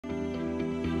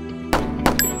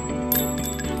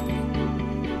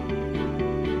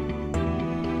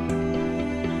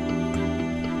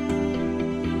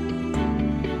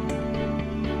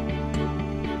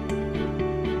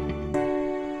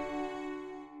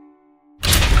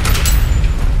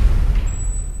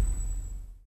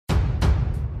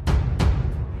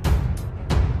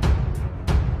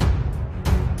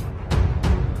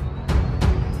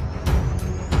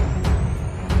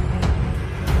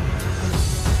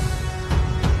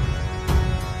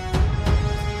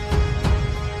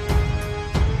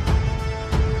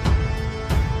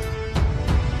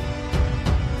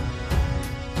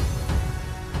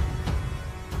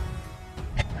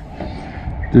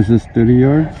This is 30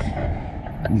 yards,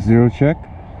 zero check.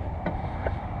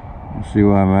 Let's see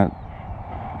where I'm at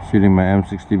shooting my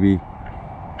M60B.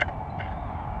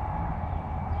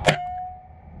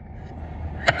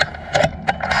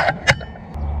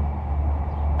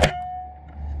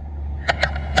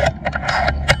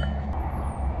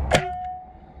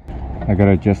 I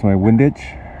gotta adjust my windage.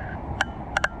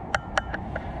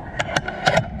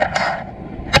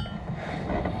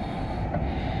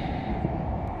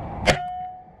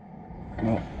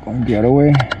 No, going the other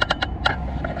way.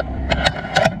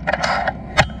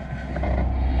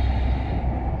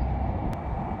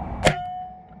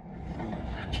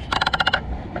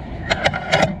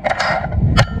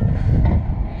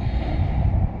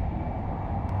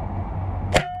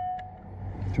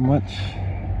 Too much.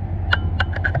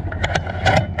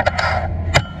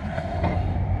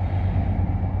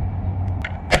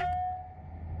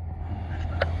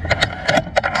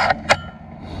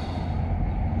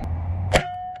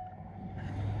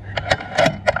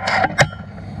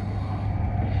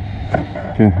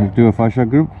 Okay, let's do a 5-shot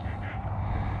group.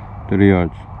 30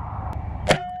 yards.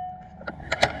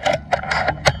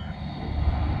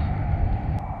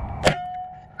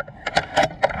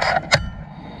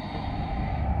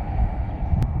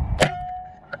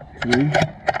 Three,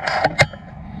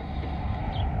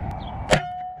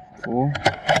 4,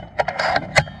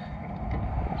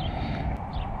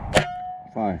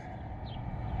 5.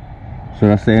 So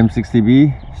that's the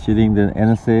M60B shooting the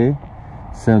NSA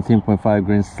 17.5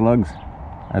 grain slugs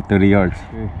at 30 yards.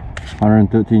 Okay.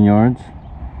 113 yards.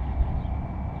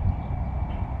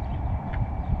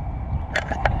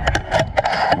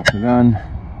 Got the gun.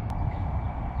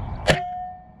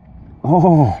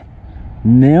 Oh,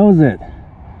 nails it.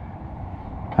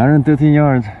 113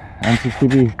 yards,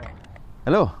 M60B.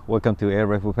 Hello, welcome to air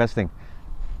rifle pesting.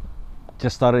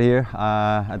 Just started here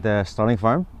at the starling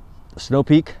farm.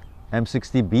 Snowpeak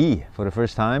M60B for the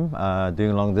first time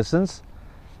doing long distance.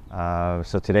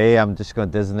 So today I'm just going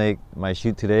to designate my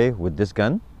shoot today with this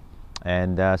gun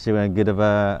and see if I can get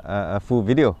a full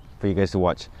video for you guys to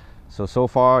watch. So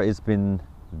far it's been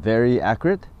very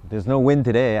accurate. There's no wind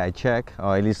today, I check,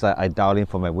 or at least I dialed in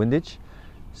for my windage.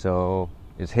 So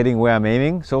it's hitting where I'm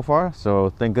aiming so far, so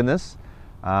thank goodness.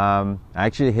 I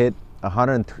actually hit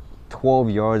 112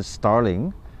 yards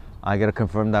starling. I gotta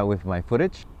confirm that with my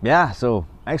footage. Yeah, so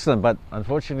excellent, but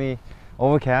unfortunately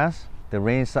overcast. The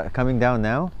rain's coming down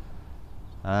now.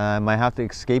 I might have to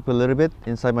escape a little bit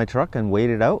inside my truck and wait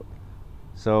it out.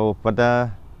 So, but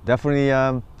definitely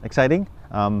exciting.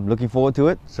 Looking forward to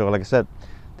it. So like I said,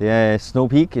 the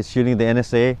Snowpeak is shooting the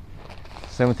NSA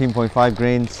 17.5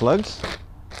 grain slugs.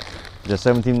 The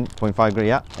 17.5 grain,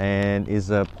 yeah, and is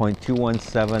a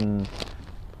 .217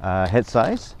 head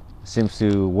size. Seems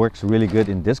to works really good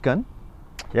in this gun.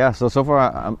 Yeah, so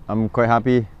far I'm quite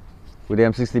happy with the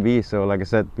M60B. So like I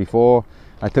said before,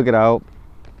 I took it out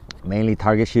mainly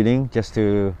target shooting just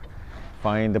to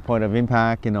find the point of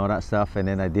impact and all that stuff, and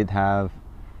then I did have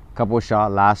a couple of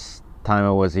shots last time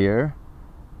I was here.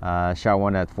 Shot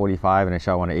one at 45 and I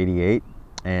shot one at 88,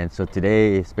 and so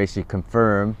today it's basically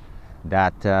confirmed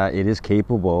that it is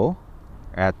capable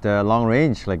at long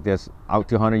range like this, out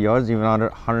to 100 yards, even under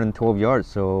 112 yards.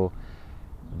 So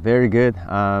very good.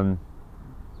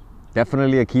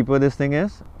 Definitely a keeper this thing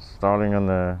is. Starting on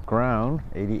the ground,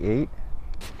 88.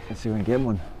 Let's see if we can get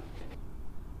one.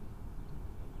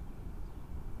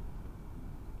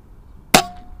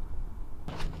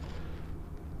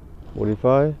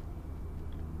 .45.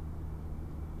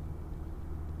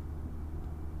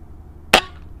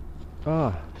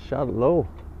 Ah, shot low.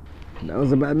 That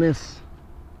was a bad miss.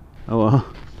 Oh well,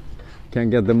 can't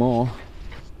get them all.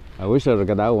 I wish I would have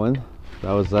got that one.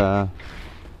 That was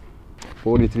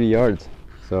 43 yards.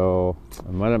 So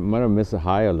I might have missed a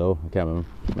high or low. I can't remember.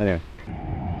 Anyway.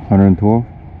 112.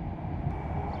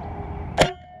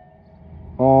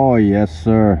 Oh yes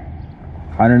sir.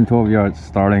 112 yards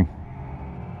starting.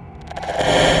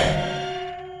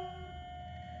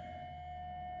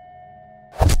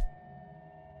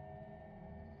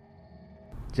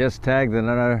 Just tagged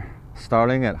another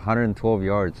starling at 112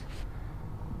 yards.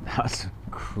 That's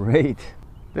great.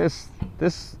 This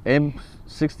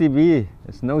M60B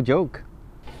is no joke.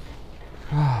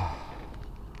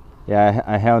 Yeah,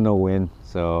 I have no wind,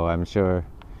 so I'm sure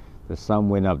there's some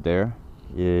wind up there.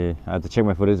 Yeah, I have to check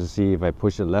my footage to see if I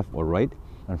push it left or right.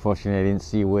 Unfortunately, I didn't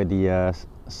see where the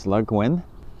slug went.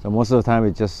 So most of the time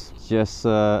it's just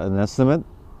an estimate.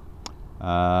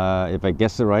 If I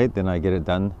guess it right, then I get it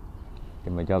done.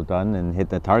 Get my job done and hit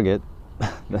the target.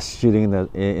 That's shooting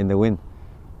in the wind.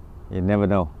 You never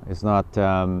know. It's not,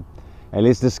 at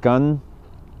least this gun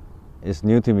is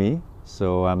new to me.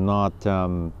 so I'm not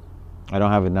I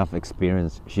don't have enough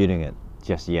experience shooting it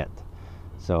just yet.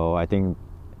 So I think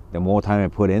the more time I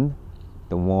put in,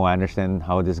 the more I understand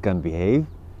how this gun behave,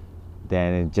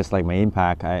 then just like my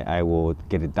impact, I will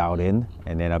get it dialed in,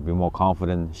 and then I'll be more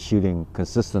confident shooting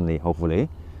consistently, hopefully.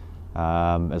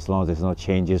 As long as there's no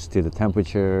changes to the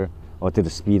temperature or to the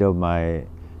speed of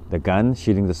the gun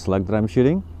shooting the slug that I'm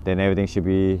shooting, then everything should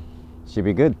be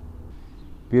good.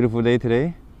 Beautiful day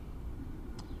today.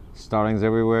 Starlings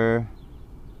everywhere,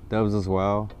 doves as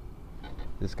well.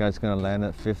 This guy's gonna land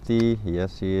at 50.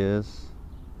 Yes, he is.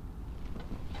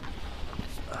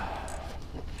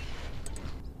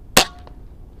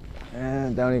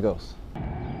 And down he goes.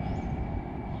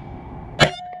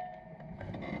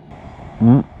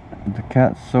 The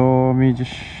cat saw me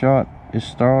just shot a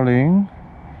starling.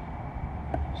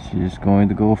 She's going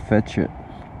to go fetch it.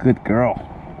 Good girl.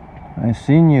 I've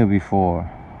seen you before.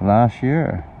 Last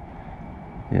year.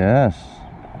 Yes.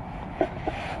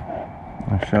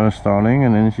 I shot a starling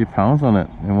and then she pounced on it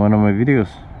in one of my videos.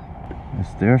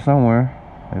 It's there somewhere.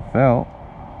 It fell.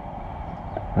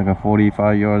 Like a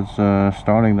 45 yards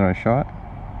starling that I shot.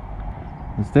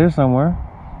 It's there somewhere.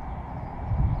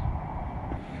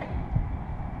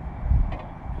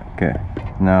 Okay,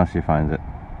 now she finds it.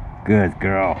 Good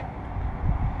girl.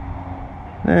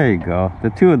 There you go. The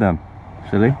two of them.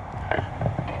 Silly.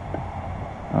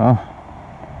 Oh,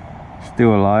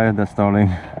 still alive, that starling.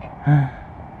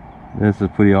 This is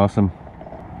pretty awesome.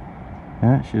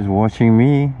 Yeah, she's watching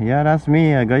me. Yeah, that's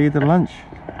me. I got you the lunch.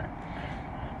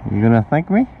 You gonna thank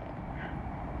me?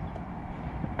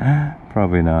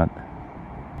 Probably not.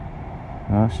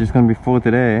 Well, she's gonna be full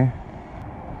today.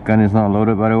 Gun is not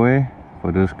loaded, by the way.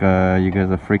 For those guys, you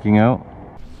guys are freaking out.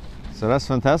 So that's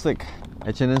fantastic.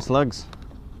 H&N slugs.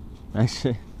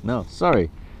 Actually, no,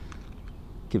 sorry.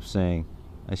 Keep saying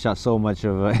I shot so much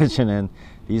of H&N.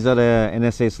 These are the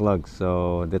NSA slugs,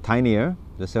 so they're tinier.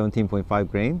 They're 17.5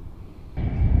 grain.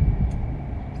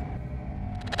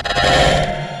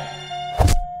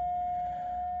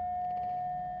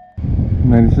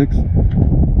 .96.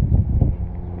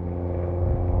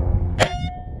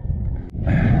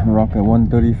 Rock at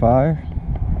 135.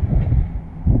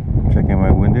 Checking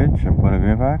my windage and point of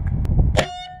impact.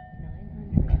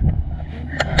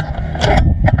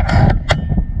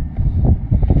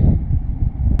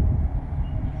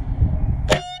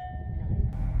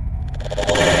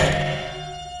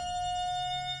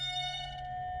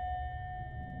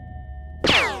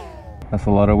 That's a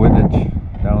lot of windage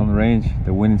down the range.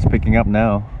 The wind is picking up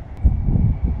now.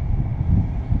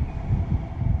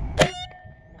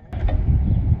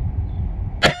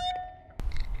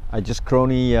 I just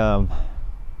crony my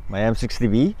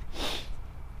M60B.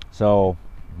 So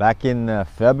back in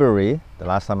February, the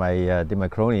last time I did my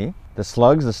crony, the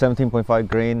slugs, the 17.5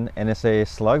 grain NSA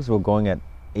slugs, were going at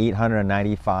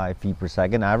 895 feet per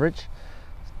second average.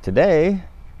 Today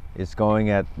it's going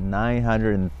at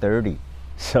 930.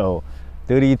 So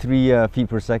 33 feet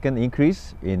per second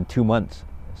increase in 2 months.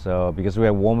 So because we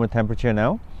have warmer temperature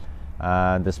now,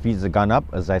 the speeds have gone up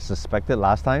as I suspected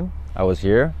last time I was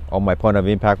here. All my point of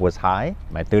impact was high.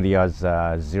 My 30 yards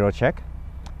zero check.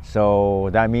 So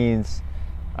that means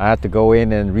I have to go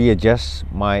in and readjust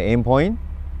my aim point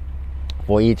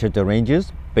for each of the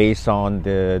ranges based on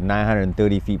the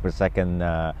 930 feet per second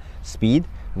speed,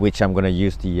 which I'm going to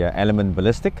use the element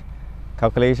ballistic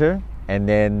calculator, and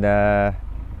then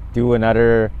do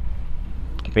another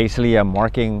basically a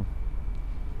marking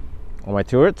on my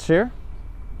turrets here.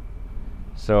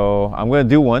 So I'm going to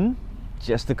do one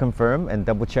just to confirm and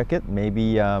double check it.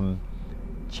 Maybe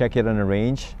check it on the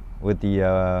range with the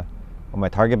on my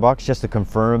target box just to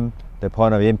confirm the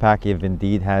point of impact if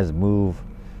indeed has moved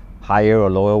higher or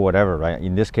lower, whatever, right?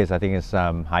 In this case I think it's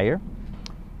higher,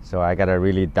 so I gotta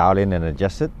really dial in and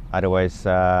adjust it. Otherwise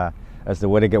as the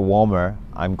weather get warmer,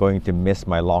 I'm going to miss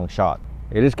my long shot.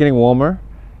 It is getting warmer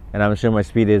and I'm sure my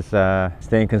speed is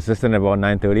staying consistent about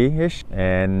 930-ish,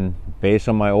 and based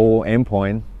on my old aim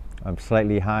point I'm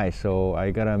slightly high, so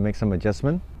I gotta make some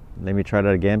adjustment. Let me try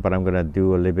that again, but I'm gonna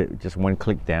do a little bit, just one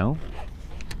click down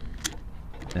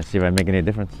and see if I make any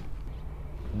difference.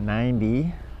 90.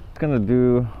 I'm gonna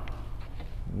do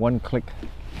one click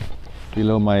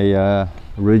below my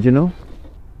original.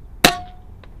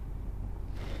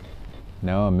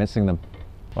 No, I'm missing them.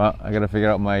 Well, I gotta figure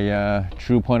out my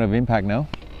true point of impact now,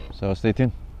 so stay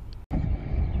tuned.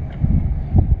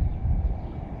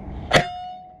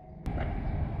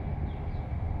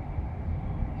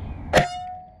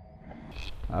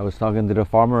 I was talking to the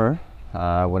farmer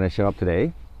when I showed up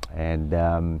today,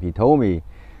 and he told me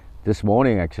this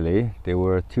morning actually there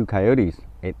were 2 coyotes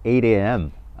at 8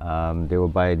 a.m. They were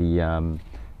by the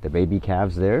the baby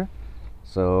calves there.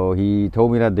 So he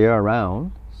told me that they're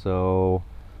around, so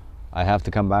I have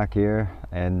to come back here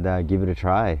and give it a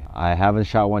try. I haven't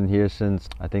shot one here since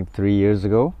I think 3 years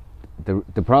ago.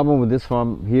 The problem with this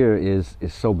farm here is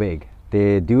so big.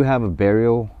 They do have a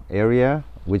burial area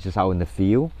which is out in the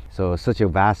field, so it's such a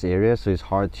vast area, so it's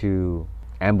hard to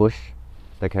ambush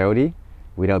the coyote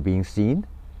without being seen.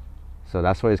 So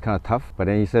that's why it's kind of tough. But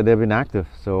then he said they've been active,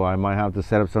 so I might have to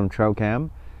set up some trail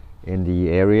cam in the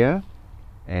area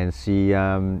and see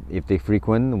if they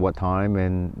frequent, what time,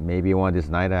 and maybe one this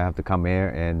night I have to come here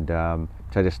and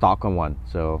try to stalk on one.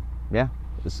 So yeah,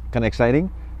 it's kind of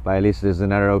exciting, but at least there's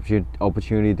another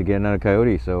opportunity to get another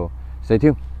coyote, so stay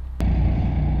tuned.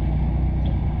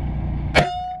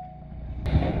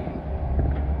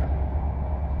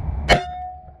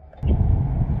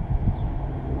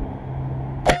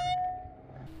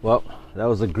 Well, that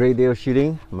was a great day of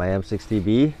shooting my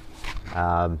M60B.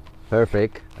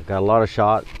 Perfect. I got a lot of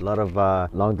shot, a lot of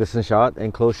long distance shot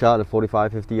and close shot at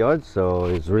 45-50 yards, so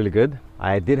it's really good.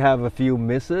 I did have a few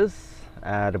misses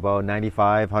at about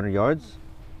 95-100 yards.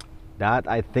 That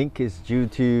I think is due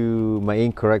to my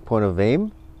incorrect point of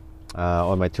aim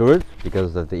on my turret,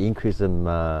 because of the increase in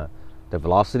the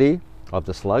velocity of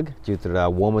the slug due to the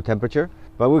warmer temperature.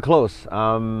 But we're close.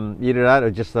 Either that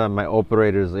or just my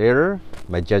operator's error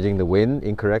by judging the wind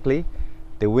incorrectly.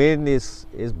 The wind is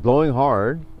blowing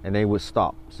hard and they would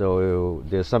stop. So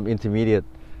there's some intermediate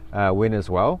wind as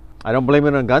well. I don't blame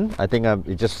it on gun. I think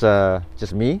it's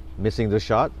just me missing the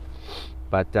shot.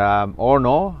 But all in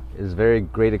all, it's a very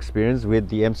great experience with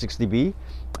the M60B.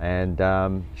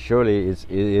 And surely it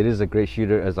is a great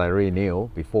shooter, as I already knew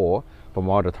before from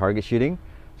all the target shooting.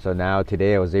 So now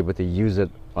today I was able to use it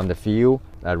on the field,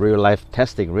 real life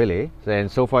testing really,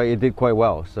 and so far it did quite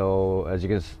well. So as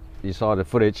you saw the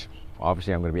footage,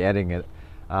 obviously I'm going to be editing it.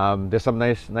 There's some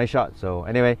nice shots. So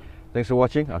anyway, thanks for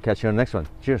watching. I'll catch you on the next one.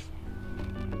 Cheers.